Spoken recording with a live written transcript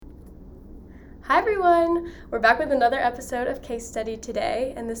Hi everyone! We're back with another episode of Case Study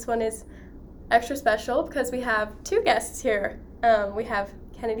today, and this one is extra special because we have two guests here. We have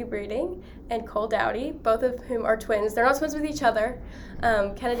Kennedy Breeding and Cole Dowdy, both of whom are twins. They're not twins with each other.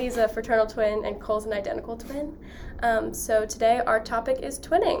 Kennedy's a fraternal twin and Cole's an identical twin. So today our topic is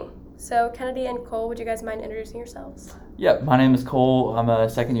twinning. So Kennedy and Cole, would you guys mind introducing yourselves? Yeah, my name is Cole. I'm a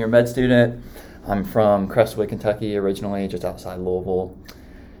second-year med student. I'm from Crestwood, Kentucky, originally just outside Louisville.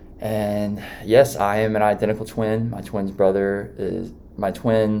 And yes, I am an identical twin. My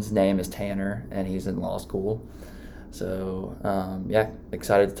twin's name is Tanner, and he's in law school. So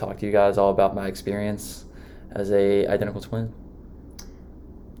excited to talk to you guys all about my experience as a identical twin.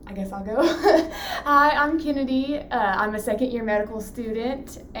 I guess I'll go. Hi, I'm Kennedy. I'm a second-year medical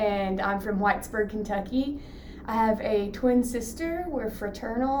student, and I'm from Whitesburg, Kentucky. I have a twin sister. We're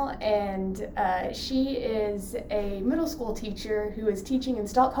fraternal, and she is a middle school teacher who is teaching in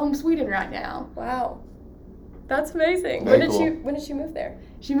Stockholm, Sweden right now. Wow, that's amazing. Very When did she move there?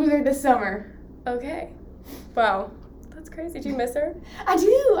 She moved there this summer. Okay. Wow, that's crazy. Do you miss her? I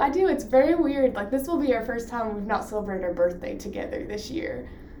do. It's very weird. Like, this will be our first time we've not celebrated our birthday together this year.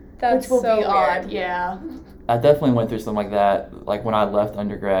 That's which will so be weird. odd, yeah. I definitely went through something like that, like when I left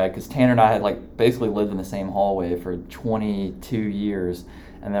undergrad, because Tanner and I had basically lived in the same hallway for 22 years,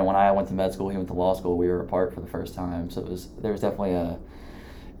 and then when I went to med school, he went to law school, we were apart for the first time, so there was definitely a,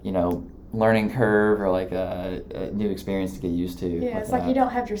 learning curve or a new experience to get used to. Yeah, it's that. like you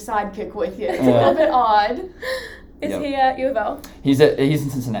don't have your sidekick with you. It's a little bit odd. Is he at U of L? He's in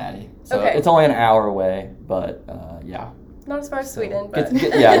Cincinnati, so Okay. It's only an hour away, but yeah. Not as far as Sweden, but...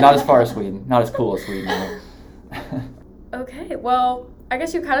 Not as far as Sweden. Not as cool as Sweden either. Okay, well, I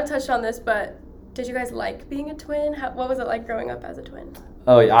guess you kind of touched on this, but did you guys like being a twin? What was it like growing up as a twin?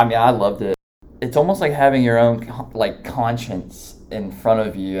 Oh, yeah, I loved it. It's almost like having your own, conscience in front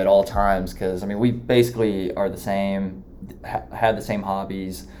of you at all times, because, we basically are the same, have the same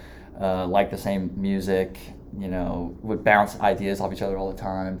hobbies, like the same music, would bounce ideas off each other all the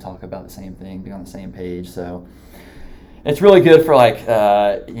time, talk about the same thing, be on the same page, so... It's really good for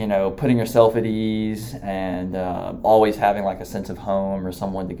putting yourself at ease and always having a sense of home or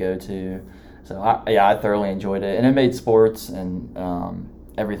someone to go to. So I thoroughly enjoyed it, and it made sports and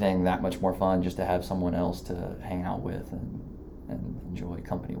everything that much more fun just to have someone else to hang out with and enjoy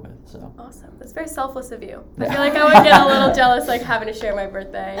company with. So awesome. That's very selfless of you. I feel like I would get a little jealous having to share my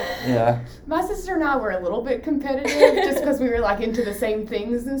birthday. Yeah. My sister and I were a little bit competitive just because we were into the same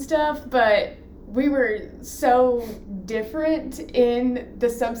things and stuff, but we were so different in the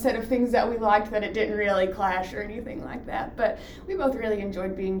subset of things that we liked that it didn't really clash or anything like that. But we both really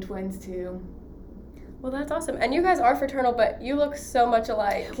enjoyed being twins too. Well, that's awesome. And you guys are fraternal, but you look so much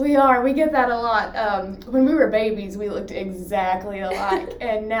alike. We are. We get that a lot. When we were babies, we looked exactly alike.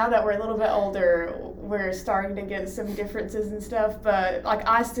 And now that we're a little bit older, we're starting to get some differences and stuff. But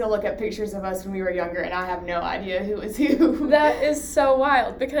I still look at pictures of us when we were younger, and I have no idea who is who. That is so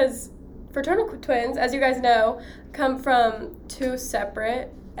wild because fraternal twins, as you guys know, come from two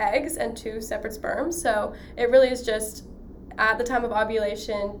separate eggs and two separate sperms. So it really is just at the time of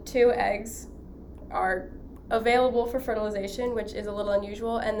ovulation, two eggs are available for fertilization, which is a little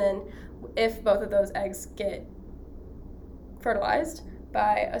unusual. And then if both of those eggs get fertilized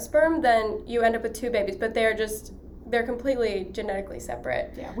by a sperm, then you end up with two babies. But they're completely genetically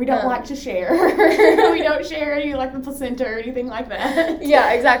separate. Yeah, we don't like to share. We don't share any the placenta or anything like that.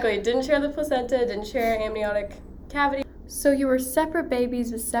 Yeah, exactly. Didn't share the placenta, didn't share amniotic cavity. So you were separate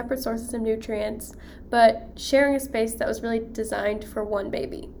babies with separate sources of nutrients, but sharing a space that was really designed for one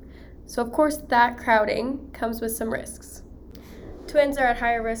baby. So of course that crowding comes with some risks. Twins are at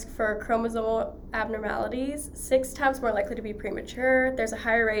higher risk for chromosomal abnormalities, 6 times more likely to be premature. There's a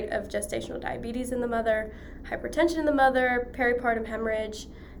higher rate of gestational diabetes in the mother, hypertension in the mother, peripartum hemorrhage,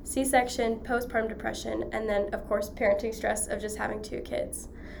 C-section, postpartum depression, and then, of course, parenting stress of just having 2 kids.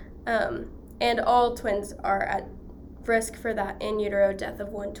 And all twins are at risk for that in utero death of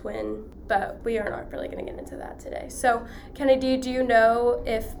one twin, but we are not really going to get into that today. So, Kennedy, do you know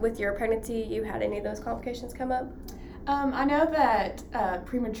if with your pregnancy you had any of those complications come up? I know that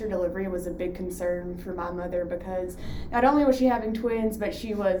premature delivery was a big concern for my mother because not only was she having twins, but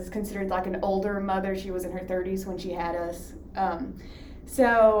she was considered an older mother. She was in her 30s when she had us.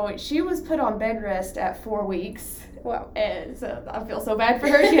 So she was put on bed rest at 4 weeks. Wow. And so I feel so bad for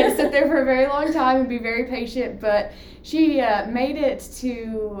her. She had to sit there for a very long time and be very patient, but she made it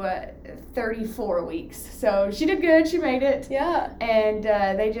to 34 weeks. So she did good. She made it. Yeah. And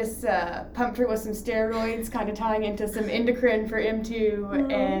they just pumped her with some steroids, kind of tying into some endocrine for M2.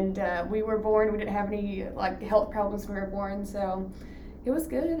 Mm-hmm. And we were born. We didn't have any health problems when we were born. So it was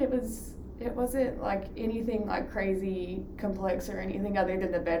good. It it wasn't like anything like crazy complex or anything other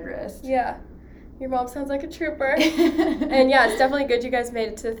than the bed rest. Yeah. Your mom sounds like a trooper. And yeah, it's definitely good you guys made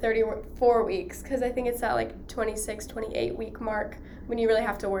it to 34 weeks, because I think it's that like 26, 28 week mark when you really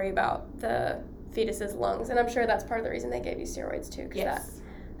have to worry about the fetus's lungs. And I'm sure that's part of the reason they gave you steroids too, because that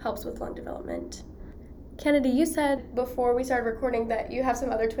helps with lung development. Kennedy, you said before we started recording that you have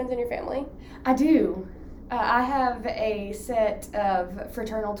some other twins in your family. I do. I have a set of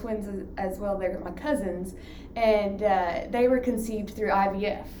fraternal twins as well. They're my cousins, and they were conceived through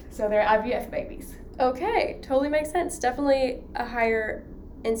IVF. So they're IVF babies. Okay, totally makes sense. Definitely a higher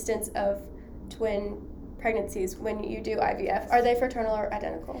instance of twin pregnancies when you do IVF. Are they fraternal or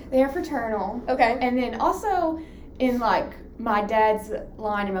identical? They are fraternal. Okay. And then also in like my dad's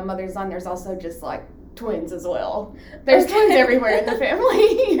line and my mother's line, there's also just like twins as well. There's twins everywhere in the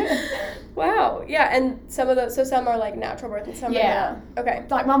family. Wow. Yeah, and some of those, so some are like natural birth and some are not. Okay.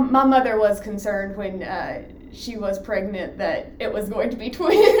 Like my mother was concerned when she was pregnant that it was going to be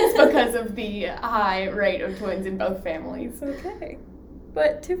twins because of the high rate of twins in both families. Okay.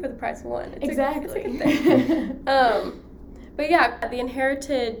 But two for the price of one. Exactly. It's a good thing. But yeah, the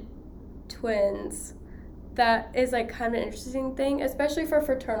inherited twins, that is like kind of an interesting thing, especially for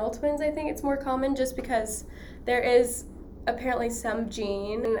fraternal twins. I think it's more common just because there is apparently some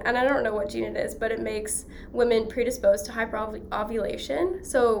gene, and I don't know what gene it is, but it makes women predisposed to hyperovulation,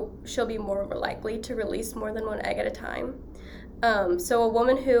 so she'll be more likely to release more than one egg at a time. So a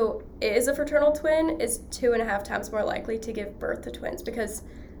woman who is a fraternal twin is 2.5 times more likely to give birth to twins, because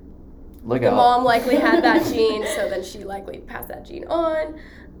the mom likely had that gene, so then she likely passed that gene on.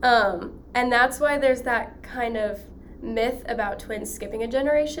 And that's why there's that kind of myth about twins skipping a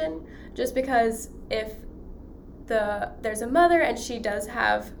generation, just because if there's a mother and she does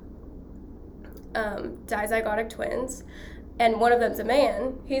have dizygotic twins, and one of them's a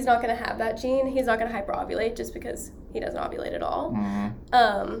man, he's not going to have that gene. He's not going to hyperovulate just because he doesn't ovulate at all.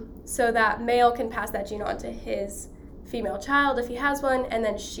 Mm-hmm. So that male can pass that gene on to his female child if he has one, and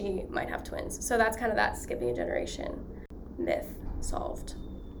then she might have twins. So that's kind of that skipping a generation myth solved.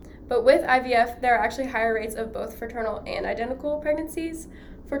 But with IVF, there are actually higher rates of both fraternal and identical pregnancies.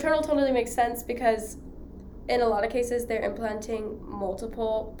 Fraternal totally makes sense because in a lot of cases, they're implanting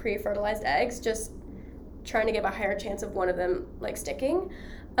multiple pre-fertilized eggs, just trying to give a higher chance of one of them like sticking.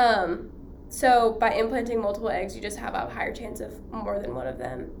 So by implanting multiple eggs, you just have a higher chance of more than one of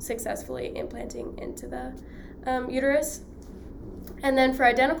them successfully implanting into the uterus. And then for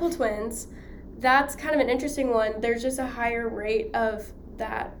identical twins, that's kind of an interesting one. There's just a higher rate of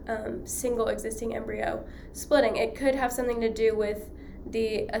that single existing embryo splitting. It could have something to do with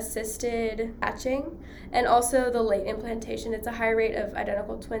the assisted hatching and also the late implantation. It's a high rate of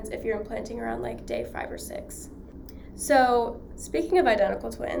identical twins if you're implanting around like day 5 or 6. So speaking of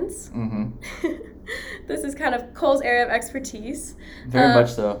identical twins, this is kind of Cole's area of expertise. Very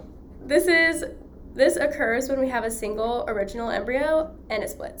much so. This occurs when we have a single original embryo and it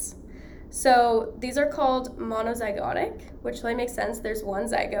splits. So these are called monozygotic, which really makes sense. There's one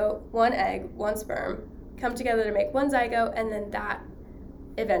zygote, one egg, one sperm come together to make one zygote, and then that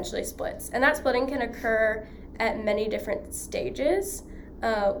eventually splits. And that splitting can occur at many different stages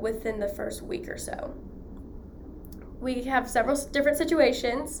within the first week or so. We have several different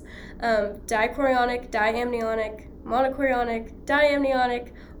situations: dichorionic, diamnionic, monochorionic,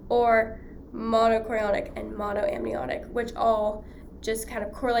 diamnionic, or monochorionic and monoamnionic, which all just kind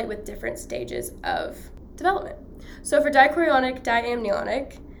of correlate with different stages of development. So for dichorionic,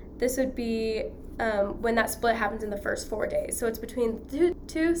 diamnionic, this would be when that split happens in the first 4 days. So it's between the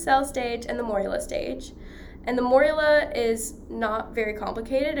two cell stage and the morula stage. And the morula is not very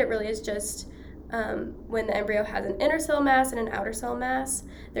complicated. It really is just when the embryo has an inner cell mass and an outer cell mass.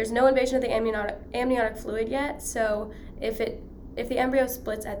 There's no invasion of the amniotic fluid yet, so if the embryo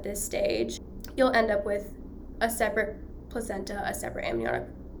splits at this stage, you'll end up with a separate placenta, a separate amniotic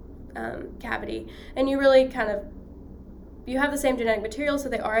cavity, and you really you have the same genetic material, so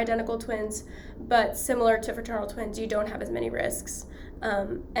they are identical twins, but similar to fraternal twins, you don't have as many risks,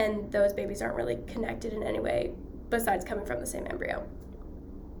 and those babies aren't really connected in any way besides coming from the same embryo.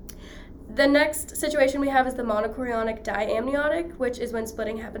 The next situation we have is the monochorionic diamniotic, which is when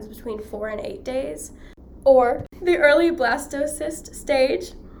splitting happens between 4 and 8 days, or the early blastocyst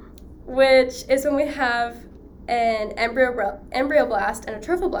stage, which is when we have an embryoblast and a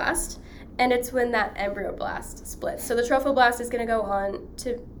trophoblast, and it's when that embryoblast splits. So the trophoblast is going to go on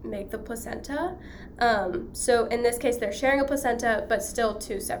to make the placenta. So in this case, they're sharing a placenta, but still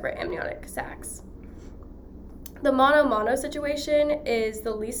 2 separate amniotic sacs. The mono-mono situation is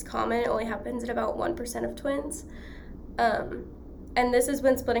the least common. It only happens in about 1% of twins. And this is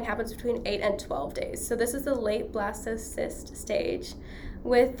when splitting happens between 8 and 12 days. So this is the late blastocyst stage,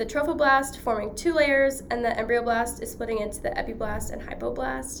 with the trophoblast forming 2 layers, and the embryoblast is splitting into the epiblast and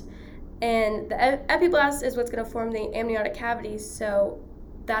hypoblast. And the epiblast is what's going to form the amniotic cavity, so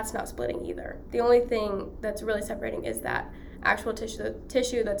that's not splitting either. The only thing that's really separating is that actual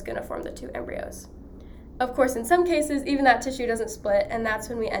tissue that's going to form the 2 embryos. Of course, in some cases, even that tissue doesn't split, and that's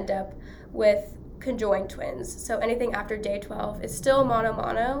when we end up with conjoined twins. So anything after day 12 is still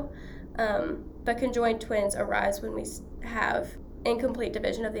mono-mono, but conjoined twins arise when we have incomplete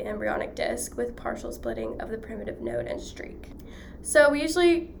division of the embryonic disc with partial splitting of the primitive node and streak. So we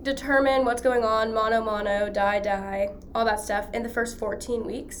usually determine what's going on, mono-mono, di-di, all that stuff in the first 14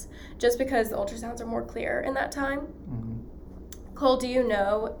 weeks, just because the ultrasounds are more clear in that time. Mm-hmm. Cole, do you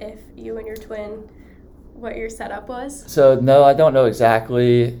know if you and your twin, what your setup was? So no, I don't know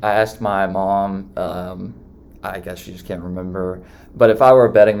exactly. I asked my mom. I guess she just can't remember. But if I were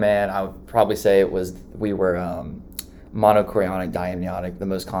a betting man, I would probably say we were monochorionic diamniotic, the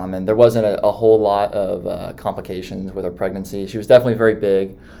most common. There wasn't a whole lot of complications with her pregnancy. She was definitely very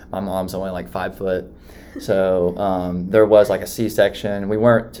big. My mom's only like 5 foot. So there was like a C-section. We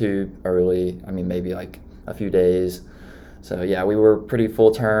weren't too early. I mean, maybe like a few days. So yeah, we were pretty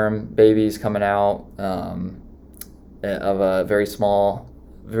full-term babies coming out of a very small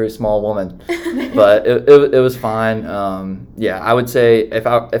woman, but it was fine. Yeah, I would say if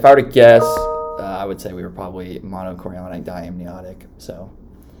I were to guess, I would say we were probably monochorionic diamniotic. So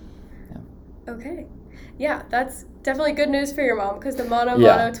yeah. Okay, yeah, that's definitely good news for your mom, because the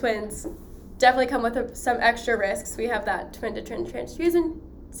mono twins definitely come with some extra risks. We have that twin-to-twin transfusion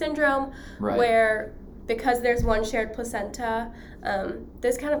syndrome, right, where because there's one shared placenta,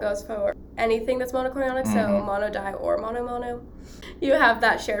 this kind of goes for anything that's monochorionic, so monodi or mono-mono. You have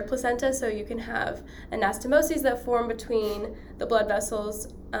that shared placenta, so you can have anastomoses that form between the blood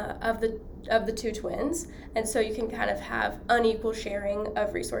vessels of the 2 twins, and so you can kind of have unequal sharing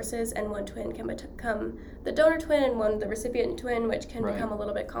of resources, and one twin can become the donor twin and one the recipient twin, which can become a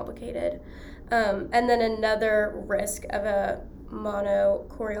little bit complicated. And then another risk of a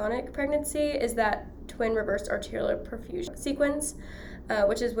monochorionic pregnancy is that twin reversed arterial perfusion sequence,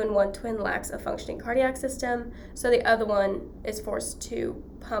 which is when one twin lacks a functioning cardiac system, so the other one is forced to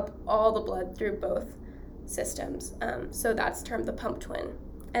pump all the blood through both systems. So that's termed the pump twin,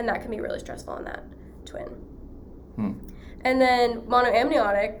 and that can be really stressful on that twin. And then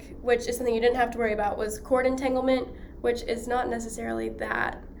monoamniotic, which is something you didn't have to worry about, was cord entanglement, which is not necessarily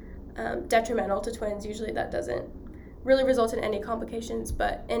that detrimental to twins. Usually that doesn't really result in any complications,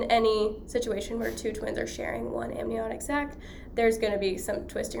 but in any situation where 2 twins are sharing one amniotic sac, there's going to be some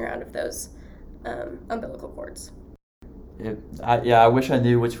twisting around of those umbilical cords. I wish I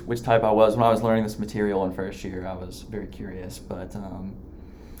knew which type I was. When I was learning this material in first year, I was very curious, but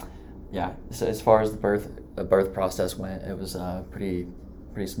yeah, so as far as the birth process went, it was pretty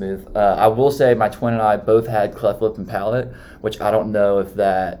smooth. I will say my twin and I both had cleft lip and palate, which I don't know if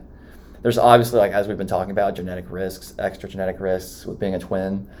that. There's obviously, like, as we've been talking about, genetic risks, extra genetic risks with being a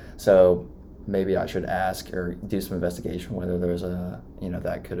twin. So maybe I should ask or do some investigation whether there's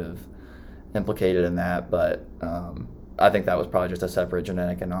that could have implicated in that. But I think that was probably just a separate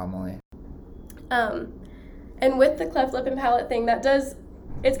genetic anomaly. And with the cleft lip and palate thing,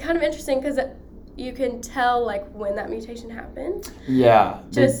 it's kind of interesting because you can tell like when that mutation happened. Yeah,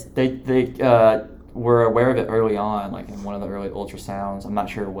 they were aware of it early on, like in one of the early ultrasounds. I'm not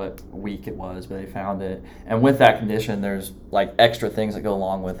sure what week it was, but they found it. And with that condition, there's like extra things that go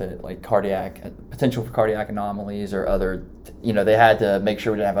along with it, like potential for cardiac anomalies or other, they had to make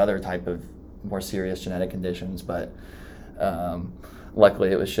sure we didn't have other type of more serious genetic conditions. But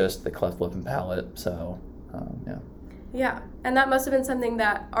luckily it was just the cleft lip and palate. So, yeah. Yeah, and that must have been something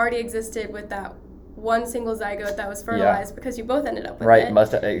that already existed with that one single zygote that was fertilized, because you both ended up with it. Right,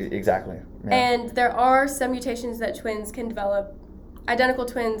 must have, exactly. Yeah. And there are some mutations that twins can develop. Identical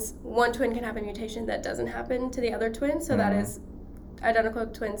twins, one twin can have a mutation that doesn't happen to the other twin, so that is, identical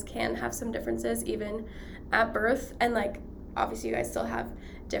twins can have some differences even at birth, and like obviously you guys still have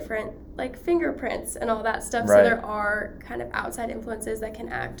different like fingerprints and all that stuff, so there are kind of outside influences that can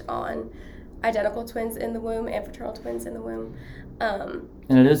act on identical twins in the womb and fraternal twins in the womb. And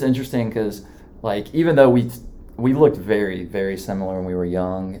it is interesting because like even though we looked very, very similar when we were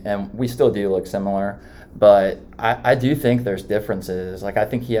young, and we still do look similar, but I do think there's differences. Like I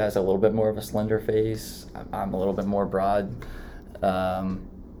think he has a little bit more of a slender face. I'm a little bit more broad.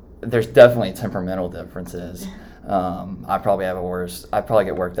 There's definitely temperamental differences. I probably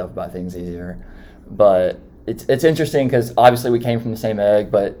get worked up about things easier. But it's interesting because obviously we came from the same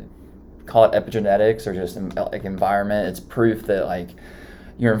egg, but call it epigenetics or just like environment. It's proof that like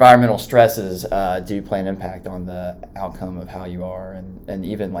your environmental stresses do play an impact on the outcome of how you are and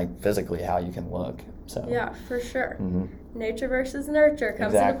even like physically how you can look. So Yeah, for sure. Mm-hmm. Nature versus nurture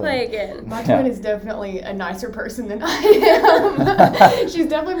comes Exactly. into play again. My twin is definitely a nicer person than I am. She's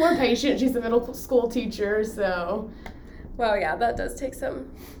definitely more patient. She's a middle school teacher, so. Well, yeah, that does take some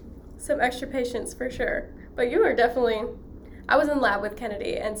extra patience for sure. But you are definitely, I was in lab with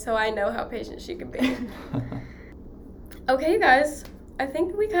Kennedy, and so I know how patient she can be. Okay, you guys, I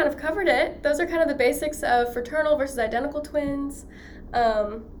think we kind of covered it. Those are kind of the basics of fraternal versus identical twins,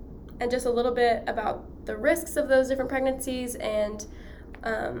 and just a little bit about the risks of those different pregnancies and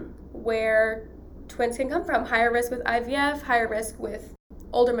where twins can come from. Higher risk with IVF, higher risk with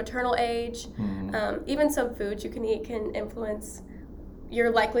older maternal age. Mm-hmm. Even some foods you can eat can influence your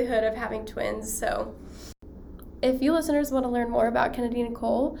likelihood of having twins. So if you listeners want to learn more about Kennedy and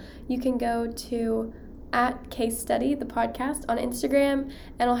Nicole, you can go to @Case Study, the podcast, on Instagram,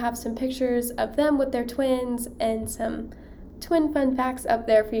 and I'll have some pictures of them with their twins and some twin fun facts up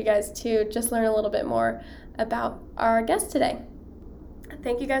there for you guys to just learn a little bit more about our guest today.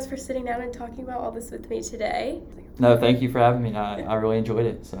 Thank you guys for sitting down and talking about all this with me today. No, thank you for having me. I really enjoyed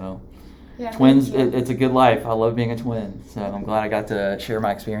it. So Yeah, twins, thank you. it's a good life. I love being a twin. So I'm glad I got to share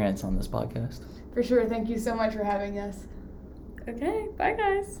my experience on this podcast. For sure. Thank you so much for having us. Okay, bye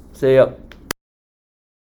guys. See ya.